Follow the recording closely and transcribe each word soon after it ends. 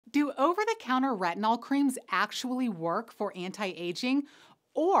Do over-the-counter retinol creams actually work for anti-aging,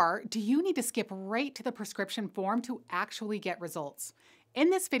 or do you need to skip right to the prescription form to actually get results? In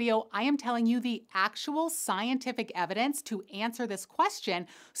this video, I am telling you the actual scientific evidence to answer this question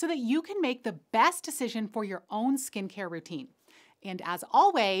so that you can make the best decision for your own skincare routine. And as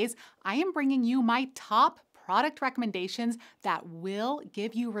always, I am bringing you my top product recommendations that will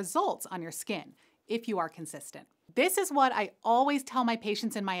give you results on your skin if you are consistent. This is what I always tell my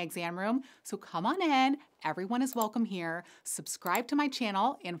patients in my exam room, so come on in, everyone is welcome here. Subscribe to my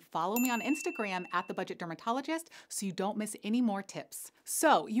channel and follow me on Instagram at The Budget Dermatologist so you don't miss any more tips.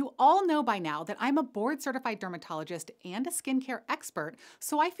 So you all know by now that I'm a board-certified dermatologist and a skincare expert,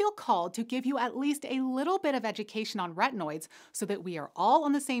 so I feel called to give you at least a little bit of education on retinoids so that we are all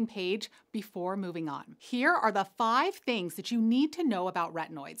on the same page before moving on. Here are the 5 things that you need to know about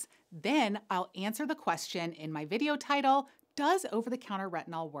retinoids. Then I'll answer the question in my video title, does over-the-counter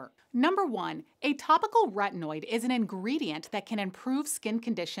retinol work? Number 1, a topical retinoid is an ingredient that can improve skin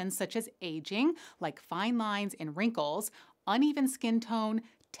conditions such as aging, like fine lines and wrinkles, uneven skin tone,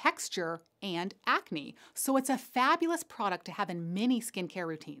 texture, and acne. So it's a fabulous product to have in many skincare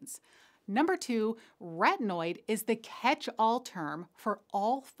routines. Number 2, retinoid is the catch-all term for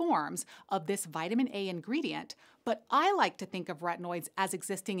all forms of this vitamin A ingredient, but I like to think of retinoids as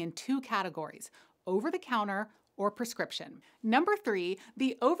existing in 2 categories, over-the-counter or prescription. Number 3,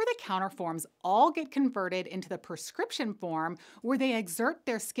 the over-the-counter forms all get converted into the prescription form where they exert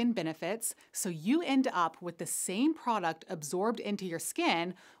their skin benefits, so you end up with the same product absorbed into your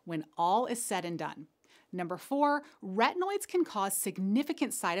skin when all is said and done. Number 4, retinoids can cause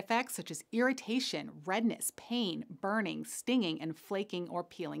significant side effects such as irritation, redness, pain, burning, stinging, and flaking or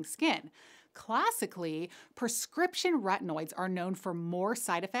peeling skin. Classically, prescription retinoids are known for more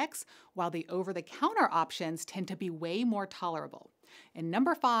side effects, while the over-the-counter options tend to be way more tolerable. And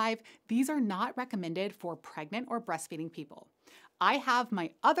number 5, these are not recommended for pregnant or breastfeeding people. I have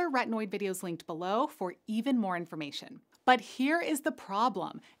my other retinoid videos linked below for even more information. But here is the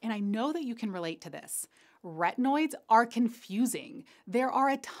problem, and I know that you can relate to this. Retinoids are confusing. There are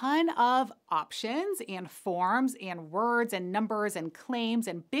a ton of options and forms and words and numbers and claims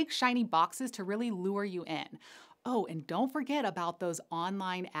and big shiny boxes to really lure you in. Oh, and don't forget about those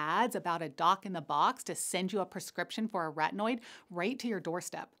online ads about a doc in the box to send you a prescription for a retinoid right to your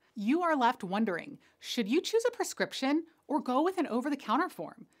doorstep. You are left wondering, should you choose a prescription or go with an over-the-counter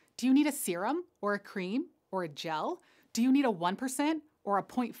form? Do you need a serum or a cream or a gel? Do you need a 1% or a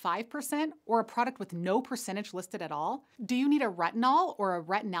 0.5% or a product with no percentage listed at all? Do you need a retinol or a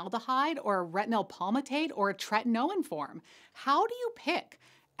retinaldehyde or a retinol palmitate or a tretinoin form? How do you pick?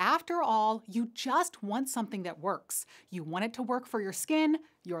 After all, you just want something that works. You want it to work for your skin,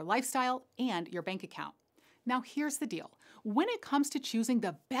 your lifestyle, and your bank account. Now here's the deal. When it comes to choosing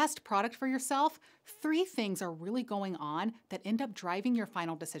the best product for yourself, 3 things are really going on that end up driving your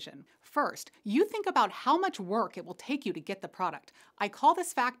final decision. First, you think about how much work it will take you to get the product. I call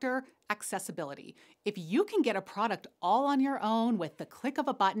this factor accessibility. If you can get a product all on your own with the click of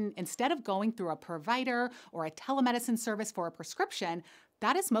a button instead of going through a provider or a telemedicine service for a prescription,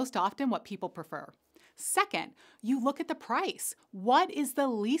 that is most often what people prefer. Second, you look at the price. What is the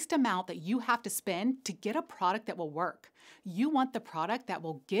least amount that you have to spend to get a product that will work? You want the product that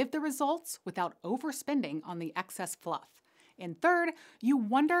will give the results without overspending on the excess fluff. And third, you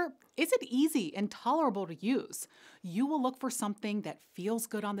wonder, is it easy and tolerable to use? You will look for something that feels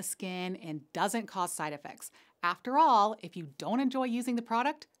good on the skin and doesn't cause side effects. After all, if you don't enjoy using the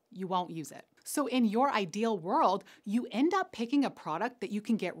product, you won't use it. So in your ideal world, you end up picking a product that you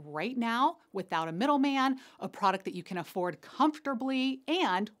can get right now without a middleman, a product that you can afford comfortably,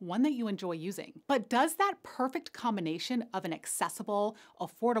 and one that you enjoy using. But does that perfect combination of an accessible,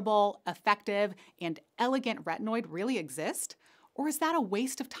 affordable, effective, and elegant retinoid really exist? Or is that a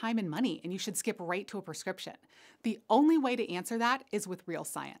waste of time and money and you should skip right to a prescription? The only way to answer that is with real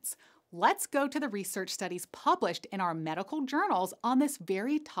science. Let's go to the research studies published in our medical journals on this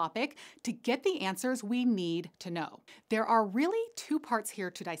very topic to get the answers we need to know. There are really 2 parts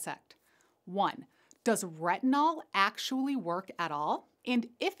here to dissect. 1, does retinol actually work at all? And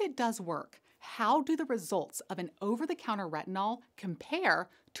if it does work, how do the results of an over-the-counter retinol compare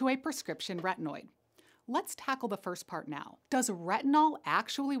to a prescription retinoid? Let's tackle the first part now. Does retinol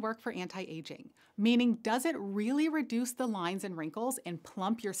actually work for anti-aging? Meaning, does it really reduce the lines and wrinkles and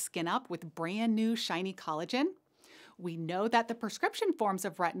plump your skin up with brand new shiny collagen? We know that the prescription forms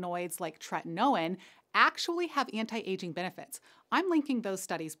of retinoids like tretinoin actually have anti-aging benefits. I'm linking those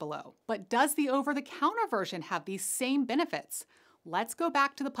studies below. But does the over-the-counter version have these same benefits? Let's go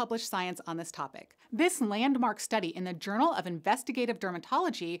back to the published science on this topic. This landmark study in the Journal of Investigative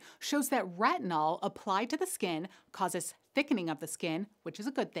Dermatology shows that retinol applied to the skin causes thickening of the skin, which is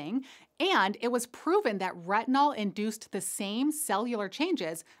a good thing, and it was proven that retinol induced the same cellular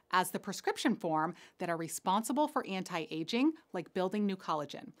changes as the prescription form that are responsible for anti-aging, like building new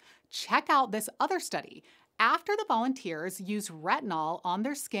collagen. Check out this other study. After the volunteers used retinol on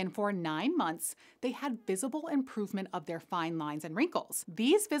their skin for 9 months, they had visible improvement of their fine lines and wrinkles.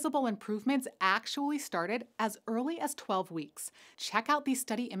 These visible improvements actually started as early as 12 weeks. Check out these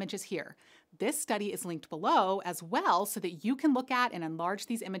study images here. This study is linked below as well so that you can look at and enlarge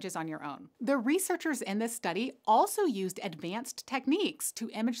these images on your own. The researchers in this study also used advanced techniques to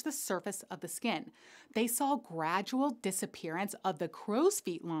image the surface of the skin. They saw gradual disappearance of the crow's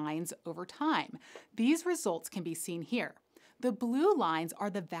feet lines over time. These results can be seen here. The blue lines are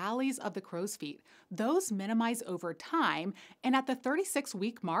the valleys of the crow's feet. Those minimize over time, and at the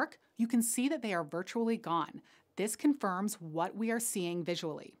 36-week mark, you can see that they are virtually gone. This confirms what we are seeing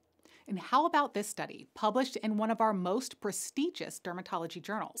visually. And how about this study, published in one of our most prestigious dermatology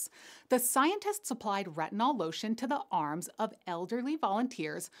journals? The scientists applied retinol lotion to the arms of elderly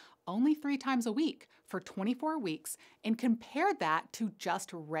volunteers only 3 times a week for 24 weeks and compared that to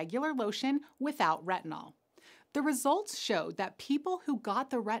just regular lotion without retinol. The results showed that people who got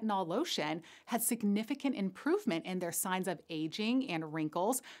the retinol lotion had significant improvement in their signs of aging and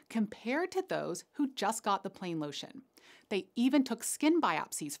wrinkles compared to those who just got the plain lotion. They even took skin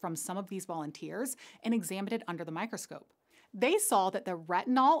biopsies from some of these volunteers and examined it under the microscope. They saw that the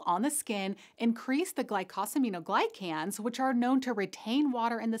retinol on the skin increased the glycosaminoglycans, which are known to retain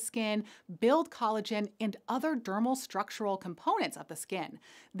water in the skin, build collagen, and other dermal structural components of the skin.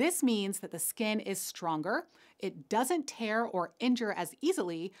 This means that the skin is stronger, it doesn't tear or injure as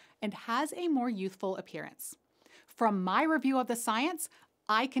easily, and has a more youthful appearance. From my review of the science,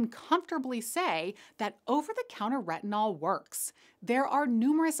 I can comfortably say that over-the-counter retinol works. There are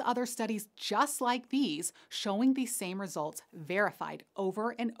numerous other studies just like these showing these same results verified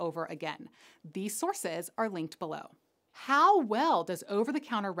over and over again. These sources are linked below. How well does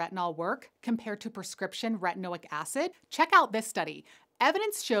over-the-counter retinol work compared to prescription retinoic acid? Check out this study.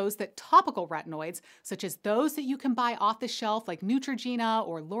 Evidence shows that topical retinoids, such as those that you can buy off the shelf like Neutrogena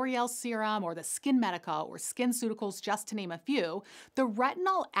or L'Oreal Serum or the Skin Medica or SkinCeuticals, just to name a few, the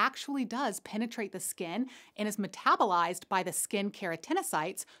retinol actually does penetrate the skin and is metabolized by the skin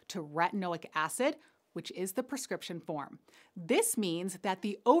keratinocytes to retinoic acid, which is the prescription form. This means that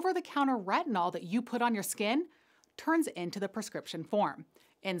the over-the-counter retinol that you put on your skin turns into the prescription form.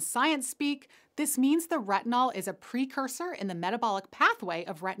 In science speak, this means the retinol is a precursor in the metabolic pathway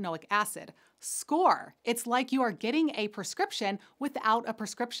of retinoic acid. Score! It's like you are getting a prescription without a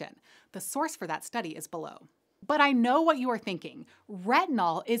prescription. The source for that study is below. But I know what you are thinking.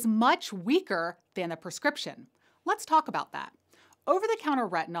 Retinol is much weaker than the prescription. Let's talk about that. Over-the-counter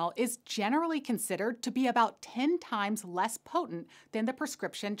retinol is generally considered to be about 10 times less potent than the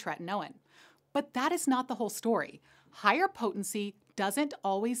prescription tretinoin. But that is not the whole story. Higher potency doesn't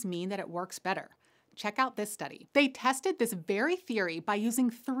always mean that it works better. Check out this study. They tested this very theory by using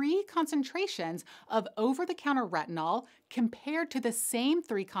 3 concentrations of over-the-counter retinol compared to the same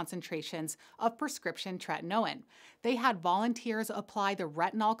 3 concentrations of prescription tretinoin. They had volunteers apply the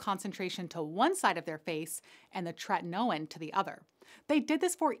retinol concentration to one side of their face and the tretinoin to the other. They did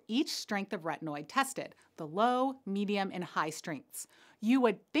this for each strength of retinoid tested, the low, medium, and high strengths. You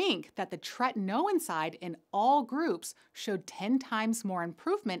would think that the tretinoin side in all groups showed 10 times more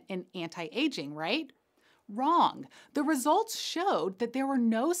improvement in anti-aging, right? Wrong. The results showed that there were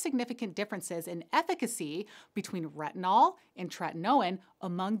no significant differences in efficacy between retinol and tretinoin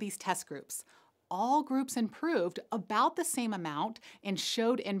among these test groups. All groups improved about the same amount and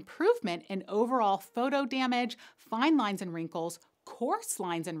showed improvement in overall photo damage, fine lines and wrinkles, coarse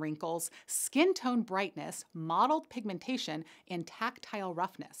lines and wrinkles, skin tone brightness, mottled pigmentation, and tactile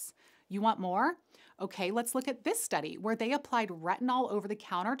roughness. You want more? Okay, let's look at this study where they applied retinol over the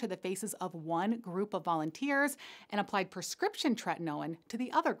counter to the faces of one group of volunteers and applied prescription tretinoin to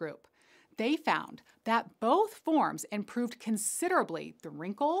the other group. They found that both forms improved considerably the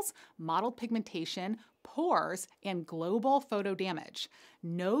wrinkles, mottled pigmentation, pores, and global photo damage.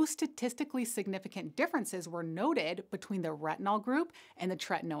 No statistically significant differences were noted between the retinol group and the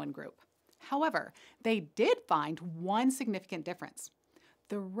tretinoin group. However, they did find one significant difference.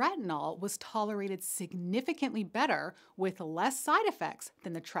 The retinol was tolerated significantly better with less side effects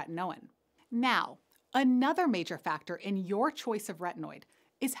than the tretinoin. Now, another major factor in your choice of retinoid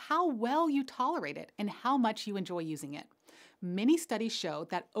is how well you tolerate it and how much you enjoy using it. Many studies show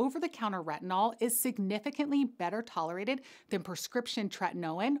that over-the-counter retinol is significantly better tolerated than prescription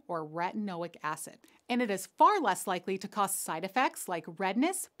tretinoin or retinoic acid, and it is far less likely to cause side effects like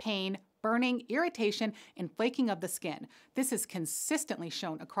redness, pain, burning, irritation, and flaking of the skin. This is consistently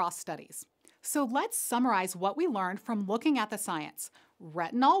shown across studies. So let's summarize what we learned from looking at the science.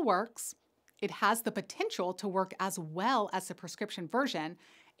 Retinol works, it has the potential to work as well as the prescription version,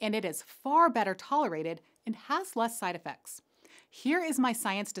 and it is far better tolerated and has less side effects. Here is my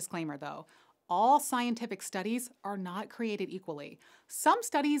science disclaimer though. All scientific studies are not created equally. Some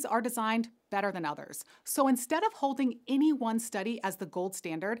studies are designed better than others. So instead of holding any one study as the gold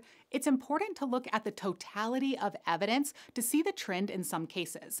standard, it's important to look at the totality of evidence to see the trend in some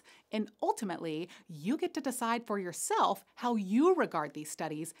cases. And ultimately, you get to decide for yourself how you regard these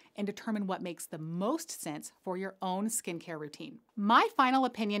studies and determine what makes the most sense for your own skincare routine. My final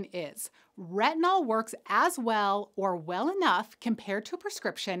opinion is retinol works as well or well enough compared to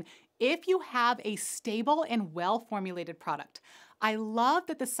prescription if you have a stable and well-formulated product. I love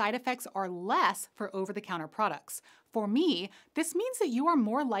that the side effects are less for over-the-counter products. For me, this means that you are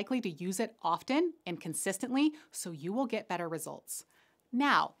more likely to use it often and consistently, so you will get better results.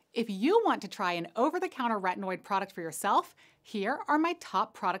 Now, if you want to try an over-the-counter retinoid product for yourself, here are my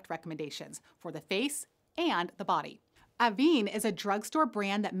top product recommendations for the face and the body. Avene is a drugstore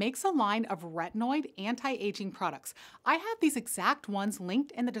brand that makes a line of retinoid anti-aging products. I have these exact ones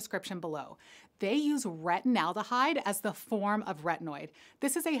linked in the description below. They use retinaldehyde as the form of retinoid.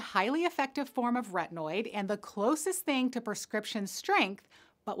 This is a highly effective form of retinoid and the closest thing to prescription strength,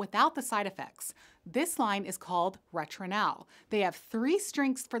 but without the side effects. This line is called Retinoid. They have 3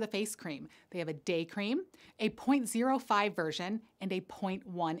 strengths for the face cream. They have a day cream, a 0.05 version, and a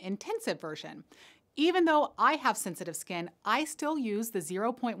 0.1 intensive version. Even though I have sensitive skin, I still use the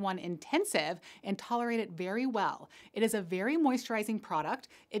 0.1 intensive and tolerate it very well. It is a very moisturizing product.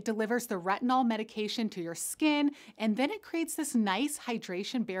 It delivers the retinol medication to your skin, and then it creates this nice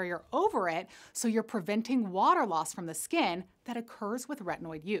hydration barrier over it, so you're preventing water loss from the skin that occurs with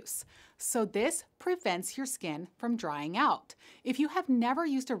retinoid use. So this prevents your skin from drying out. If you have never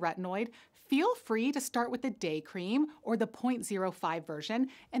used a retinoid, feel free to start with the day cream or the 0.05 version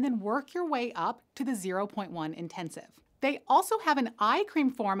and then work your way up to the 0.1 intensive. They also have an eye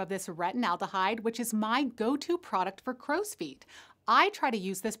cream form of this retinaldehyde, which is my go-to product for crow's feet. I try to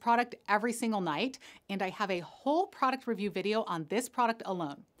use this product every single night, and I have a whole product review video on this product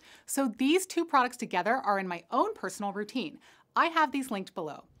alone. So these 2 products together are in my own personal routine. I have these linked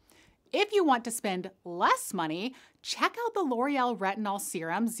below. If you want to spend less money, check out the L'Oreal Retinol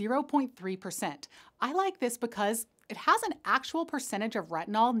Serum 0.3%. I like this because it has an actual percentage of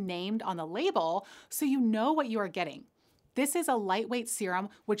retinol named on the label, so you know what you are getting. This is a lightweight serum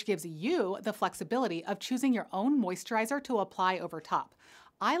which gives you the flexibility of choosing your own moisturizer to apply over top.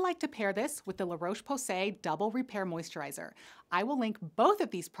 I like to pair this with the La Roche-Posay Double Repair Moisturizer. I will link both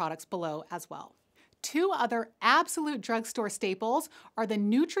of these products below as well. 2 other absolute drugstore staples are the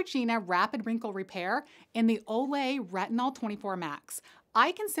Neutrogena Rapid Wrinkle Repair and the Olay Retinol 24 Max.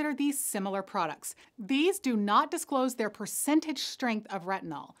 I consider these similar products. These do not disclose their percentage strength of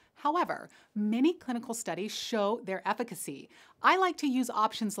retinol. However, many clinical studies show their efficacy. I like to use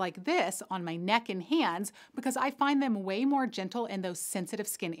options like this on my neck and hands because I find them way more gentle in those sensitive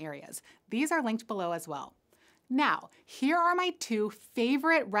skin areas. These are linked below as well. Now, here are my 2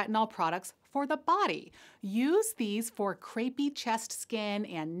 favorite retinol products for the body. Use these for crepey chest skin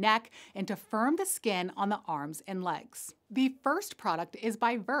and neck and to firm the skin on the arms and legs. The first product is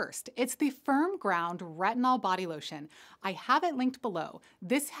by Versed. It's the Firm Ground Retinol Body Lotion. I have it linked below.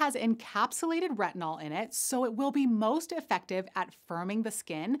 This has encapsulated retinol in it, so it will be most effective at firming the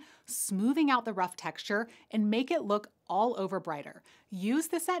skin, smoothing out the rough texture, and make it look all over brighter. Use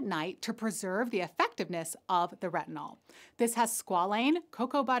this at night to preserve the effectiveness of the retinol. This has squalane,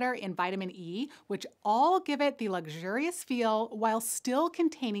 cocoa butter, and vitamin E, which all give it the luxurious feel while still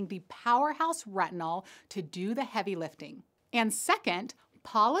containing the powerhouse retinol to do the heavy lifting. And second,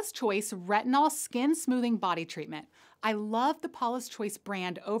 Paula's Choice Retinol Skin Smoothing Body Treatment. I love the Paula's Choice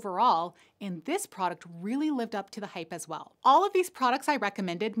brand overall, and this product really lived up to the hype as well. All of these products I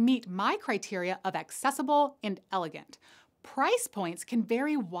recommended meet my criteria of accessible and elegant. Price points can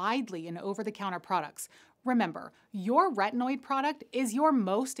vary widely in over-the-counter products. Remember, your retinoid product is your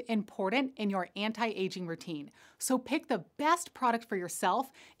most important in your anti-aging routine. So pick the best product for yourself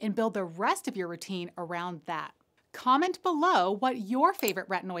and build the rest of your routine around that. Comment below what your favorite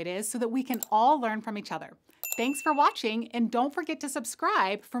retinoid is so that we can all learn from each other. Thanks for watching, and don't forget to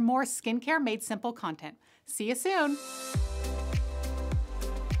subscribe for more skincare made simple content. See you soon.